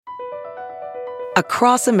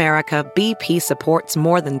Across America, BP supports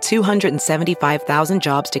more than 275,000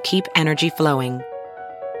 jobs to keep energy flowing.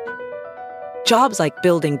 Jobs like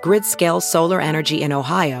building grid-scale solar energy in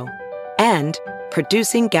Ohio and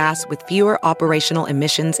producing gas with fewer operational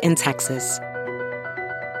emissions in Texas.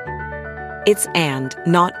 It's and,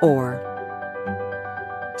 not or.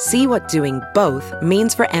 See what doing both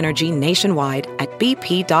means for energy nationwide at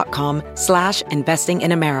bp.com/investing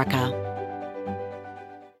in America.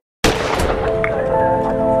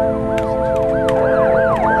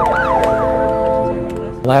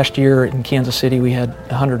 Last year in Kansas City, we had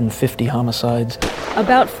 150 homicides.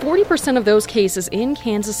 About 40% of those cases in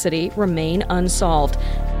Kansas City remain unsolved.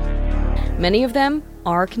 Many of them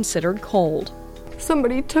are considered cold.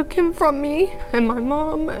 Somebody took him from me and my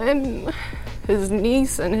mom and his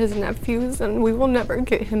niece and his nephews, and we will never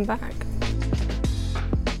get him back.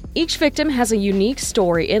 Each victim has a unique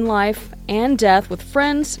story in life and death, with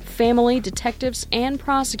friends, family, detectives, and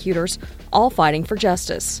prosecutors all fighting for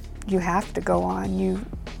justice. You have to go on. You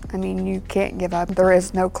can't give up. There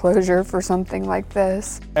is no closure for something like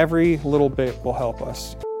this. Every little bit will help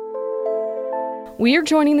us. We are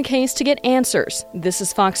joining the case to get answers. This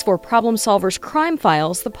is FOX4 Problem Solvers Crime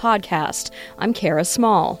Files, the podcast. I'm Kara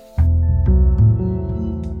Small.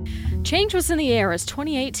 Change was in the air as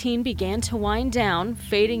 2018 began to wind down,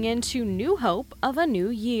 fading into new hope of a new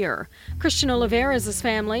year. Christian Olivarez's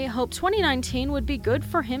family hoped 2019 would be good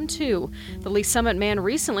for him too. The Lee Summit man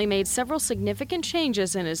recently made several significant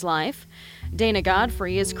changes in his life. Dana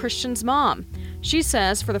Godfrey is Christian's mom. She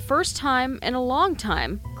says for the first time in a long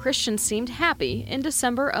time, Christian seemed happy in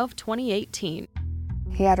December of 2018.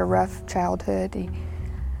 He had a rough childhood. He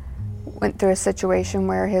went through a situation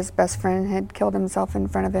where his best friend had killed himself in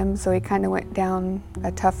front of him, so he kind of went down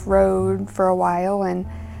a tough road for a while, and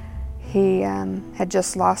he had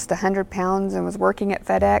just lost 100 pounds and was working at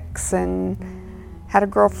FedEx and had a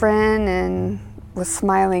girlfriend and was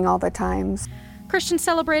smiling all the time. Christian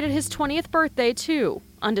celebrated his 20th birthday too.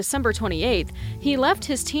 On December 28th, he left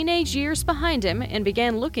his teenage years behind him and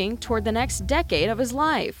began looking toward the next decade of his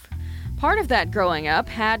life. Part of that growing up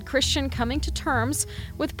had Christian coming to terms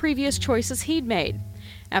with previous choices he'd made.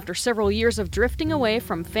 After several years of drifting away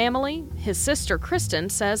from family, his sister Kristen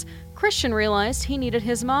says Christian realized he needed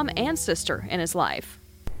his mom and sister in his life.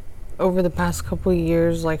 Over the past couple of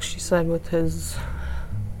years, like she said, with his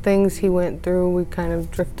things he went through, we kind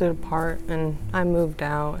of drifted apart, and I moved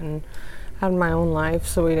out and had my own life,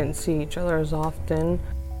 so we didn't see each other as often.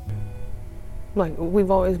 Like,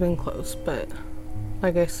 we've always been close, but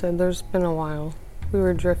like I said, there's been a while. We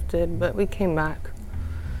were drifted, but we came back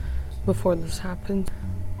before this happened.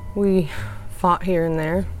 We fought here and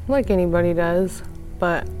there, like anybody does,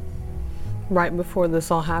 but right before this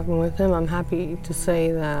all happened with him, I'm happy to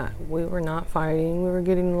say that we were not fighting. We were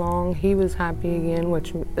getting along. He was happy again,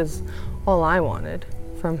 which is all I wanted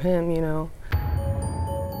from him, you know.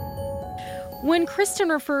 When Kristen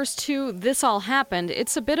refers to "this all happened,"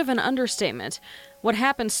 it's a bit of an understatement. What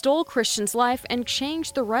happened stole Christian's life and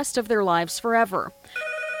changed the rest of their lives forever.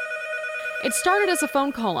 It started as a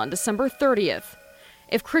phone call on December 30th.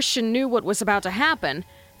 If Christian knew what was about to happen,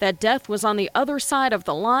 that death was on the other side of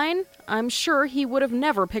the line, I'm sure he would have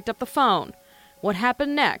never picked up the phone. What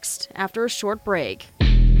happened next, after a short break?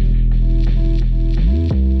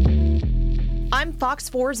 I'm Fox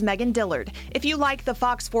 4's Megan Dillard. If you like the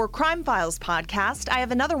Fox 4 Crime Files podcast, I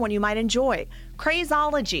have another one you might enjoy,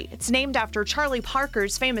 Crazology. It's named after Charlie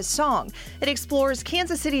Parker's famous song. It explores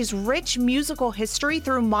Kansas City's rich musical history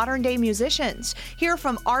through modern-day musicians. Hear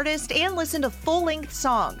from artists and listen to full-length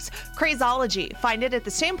songs. Crazology. Find it at the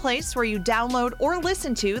same place where you download or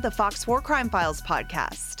listen to the Fox 4 Crime Files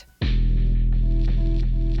podcast.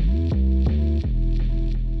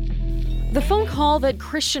 The phone call that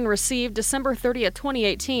Christian received December 30th,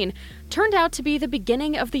 2018, turned out to be the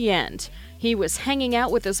beginning of the end. He was hanging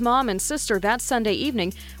out with his mom and sister that Sunday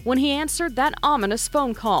evening when he answered that ominous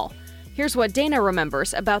phone call. Here's what Dana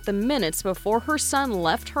remembers about the minutes before her son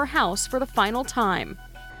left her house for the final time.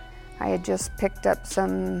 I had just picked up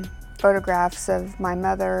some photographs of my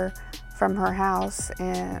mother from her house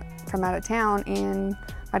and from out of town, and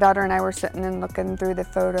my daughter and I were sitting and looking through the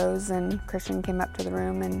photos, and Christian came up to the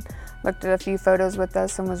room and looked at a few photos with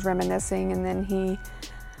us and was reminiscing, and then he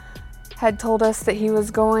had told us that he was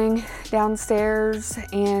going downstairs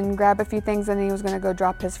and grab a few things, and he was going to go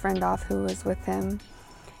drop his friend off who was with him,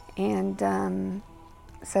 and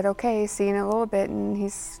said, okay, see you in a little bit, and he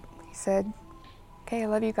said, okay, I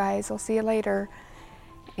love you guys, I'll see you later,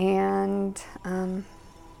 and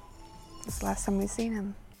this is the last time we've seen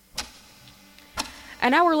him.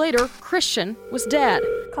 An hour later, Christian was dead.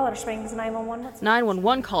 Colorado Springs 911.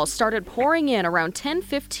 911 calls started pouring in around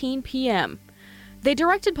 10:15 p.m. They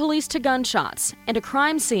directed police to gunshots and a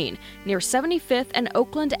crime scene near 75th and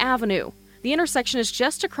Oakland Avenue. The intersection is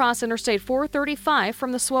just across Interstate 435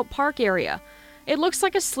 from the Swope Park area. It looks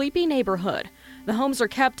like a sleepy neighborhood. The homes are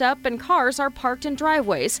kept up and cars are parked in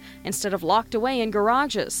driveways instead of locked away in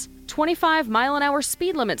garages. 25-mile-an-hour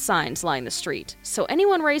speed limit signs line the street, so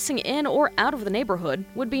anyone racing in or out of the neighborhood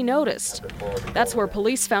would be noticed. That's where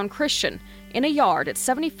police found Christian, in a yard at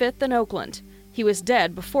 75th and Oakland. He was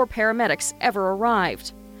dead before paramedics ever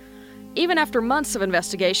arrived. Even after months of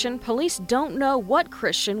investigation, police don't know what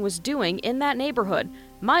Christian was doing in that neighborhood,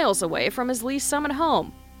 miles away from his Lee Summit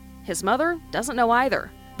home. His mother doesn't know either.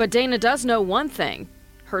 But Dana does know one thing.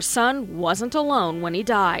 Her son wasn't alone when he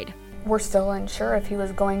died. We're still unsure if he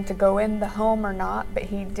was going to go in the home or not, but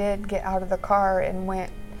he did get out of the car and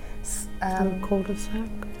went... cul-de-sac?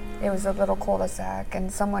 It was a little cul-de-sac,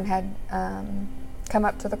 and someone had come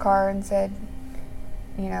up to the car and said,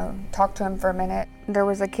 talk to him for a minute. There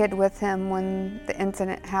was a kid with him when the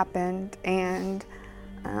incident happened, and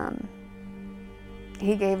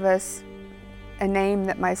he gave us a name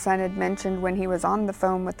that my son had mentioned when he was on the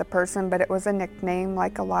phone with the person, but it was a nickname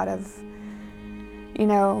like a lot of,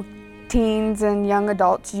 teens and young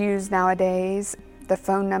adults use nowadays. The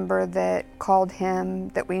phone number that called him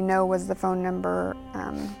that we know was the phone number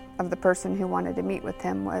of the person who wanted to meet with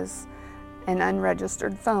him was an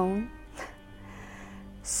unregistered phone.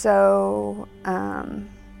 So,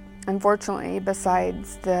 unfortunately,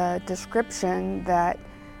 besides the description that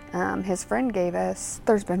his friend gave us,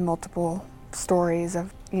 there's been multiple stories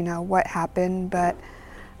of, what happened, but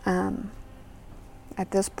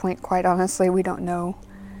at this point, quite honestly, we don't know,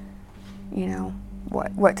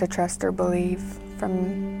 what to trust or believe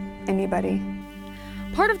from anybody.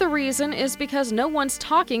 Part of the reason is because no one's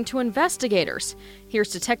talking to investigators. Here's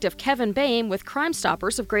Detective Kevin Boehm with Crime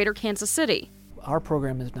Stoppers of Greater Kansas City. Our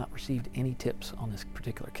program has not received any tips on this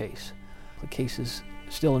particular case. The case is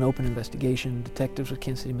still an open investigation. Detectives with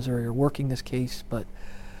Kansas City, Missouri are working this case, but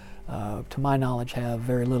to my knowledge have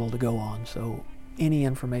very little to go on, so any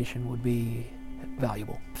information would be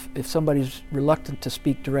valuable. If somebody's reluctant to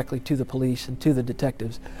speak directly to the police and to the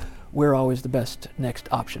detectives, we're always the best next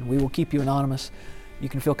option. We will keep you anonymous. You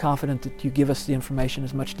can feel confident that you give us the information,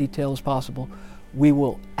 as much detail as possible. We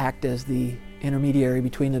will act as the intermediary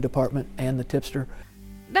between the department and the tipster.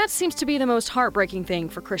 That seems to be the most heartbreaking thing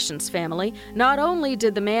for Christian's family. Not only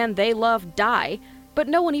did the man they love die, but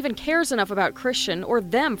no one even cares enough about Christian, or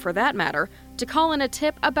them for that matter, to call in a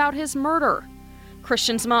tip about his murder.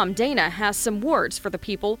 Christian's mom, Dana, has some words for the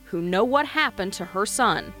people who know what happened to her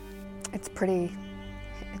son. It's pretty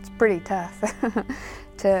tough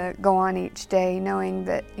to go on each day knowing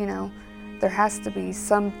that, there has to be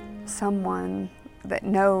someone that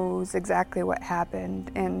knows exactly what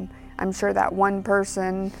happened, and I'm sure that one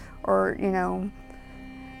person or,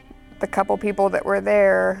 the couple people that were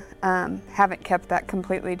there haven't kept that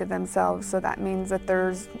completely to themselves, so that means that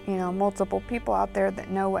there's, multiple people out there that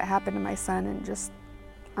know what happened to my son and just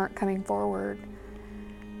aren't coming forward,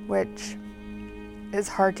 which is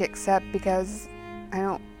hard to accept because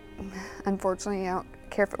unfortunately, I don't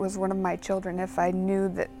care if it was one of my children. If I knew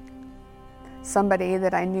that somebody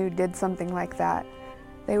that I knew did something like that,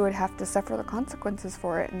 they would have to suffer the consequences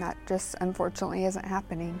for it, and that just unfortunately isn't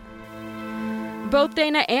happening. Both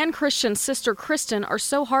Dana and Christian's sister Kristen are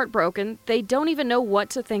so heartbroken they don't even know what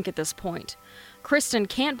to think at this point. Kristen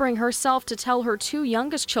can't bring herself to tell her two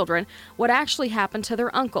youngest children what actually happened to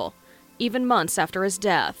their uncle, even months after his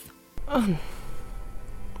death.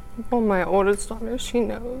 Well, my oldest daughter, she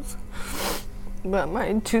knows, but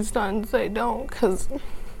my two sons, they don't, because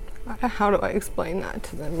how do I explain that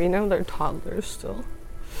to them? They're toddlers still.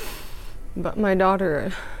 But my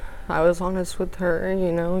daughter, I was honest with her,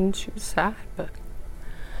 and she was sad, but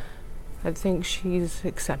I think she's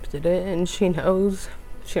accepted it, and she knows.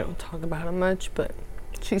 She don't talk about it much, but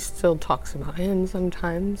she still talks about him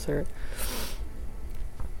sometimes, or,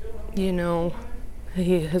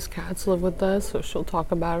 his cats live with us, so she'll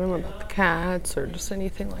talk about him, about the cats, or just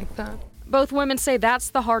anything like that. Both women say that's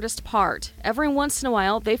the hardest part. Every once in a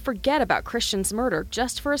while, they forget about Christian's murder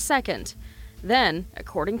just for a second. Then,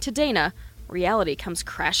 according to Dana, reality comes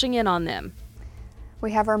crashing in on them.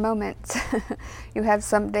 We have our moments. You have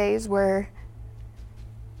some days where,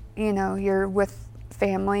 you're with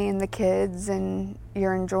family and the kids and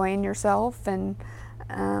you're enjoying yourself, and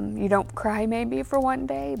you don't cry maybe for one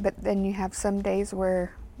day, but then you have some days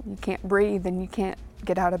where you can't breathe and you can't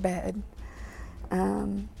get out of bed.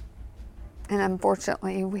 And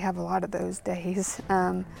unfortunately, we have a lot of those days.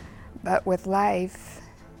 But with life,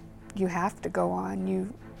 you have to go on.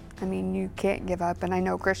 You can't give up, and I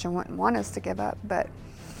know Christian wouldn't want us to give up, but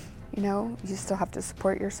you still have to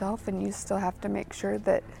support yourself, and you still have to make sure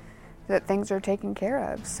that things are taken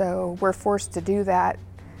care of. So we're forced to do that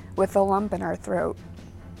with a lump in our throat.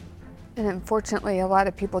 And unfortunately, a lot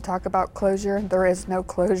of people talk about closure. There is no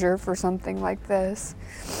closure for something like this,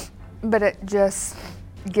 but it just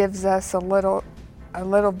gives us a little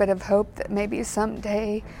bit of hope that maybe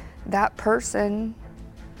someday that person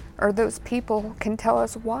or those people can tell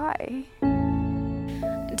us why.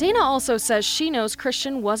 Dana also says she knows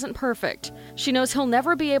Christian wasn't perfect. She knows he'll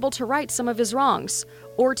never be able to right some of his wrongs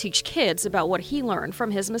or teach kids about what he learned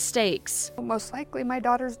from his mistakes. Most likely my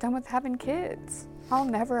daughter's done with having kids. I'll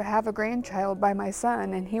never have a grandchild by my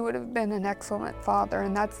son, and he would have been an excellent father,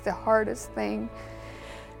 and that's the hardest thing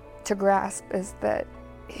to grasp, is that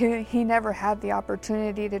he never had the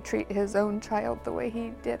opportunity to treat his own child the way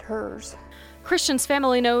he did hers. Christian's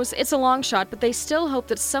family knows it's a long shot, but they still hope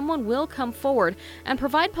that someone will come forward and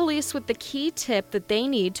provide police with the key tip that they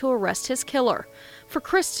need to arrest his killer. For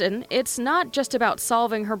Kristen, it's not just about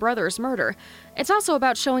solving her brother's murder. It's also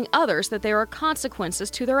about showing others that there are consequences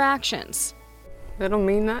to their actions. I don't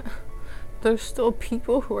mean that. There's still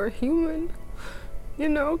people who are human,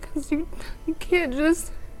 because you can't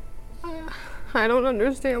just... I don't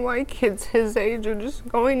understand why kids his age are just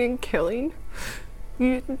going and killing.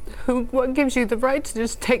 What gives you the right to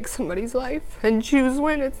just take somebody's life and choose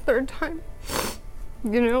when it's their time?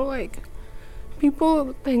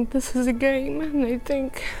 People think this is a game, and they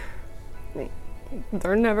think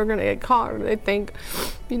they're never gonna get caught, or they think,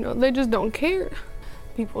 they just don't care.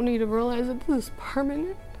 People need to realize that this is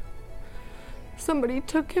permanent. Somebody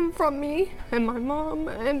took him from me and my mom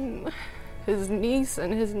and his niece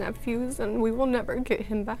and his nephews, and we will never get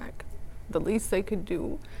him back. The least they could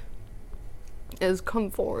do is come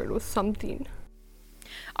forward with something.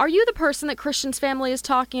 Are you the person that Christian's family is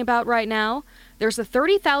talking about right now? There's a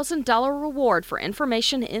 $30,000 reward for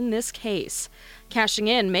information in this case. Cashing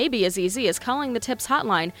in may be as easy as calling the TIPS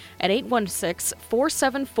hotline at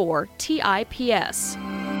 816-474-TIPS.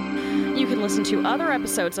 You can listen to other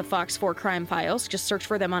episodes of Fox 4 Crime Files. Just search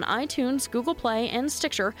for them on iTunes, Google Play, and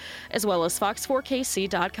Stitcher, as well as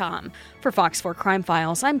fox4kc.com. For Fox 4 Crime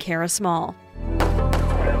Files, I'm Kara Small.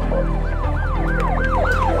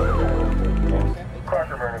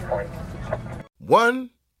 1,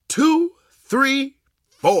 2, 3,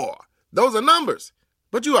 4. Those are numbers,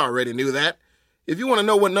 but you already knew that. If you want to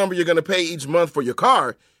know what number you're going to pay each month for your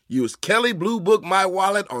car, use Kelley Blue Book My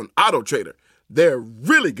Wallet on Auto Trader. They're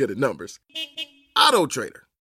really good at numbers. Auto Trader.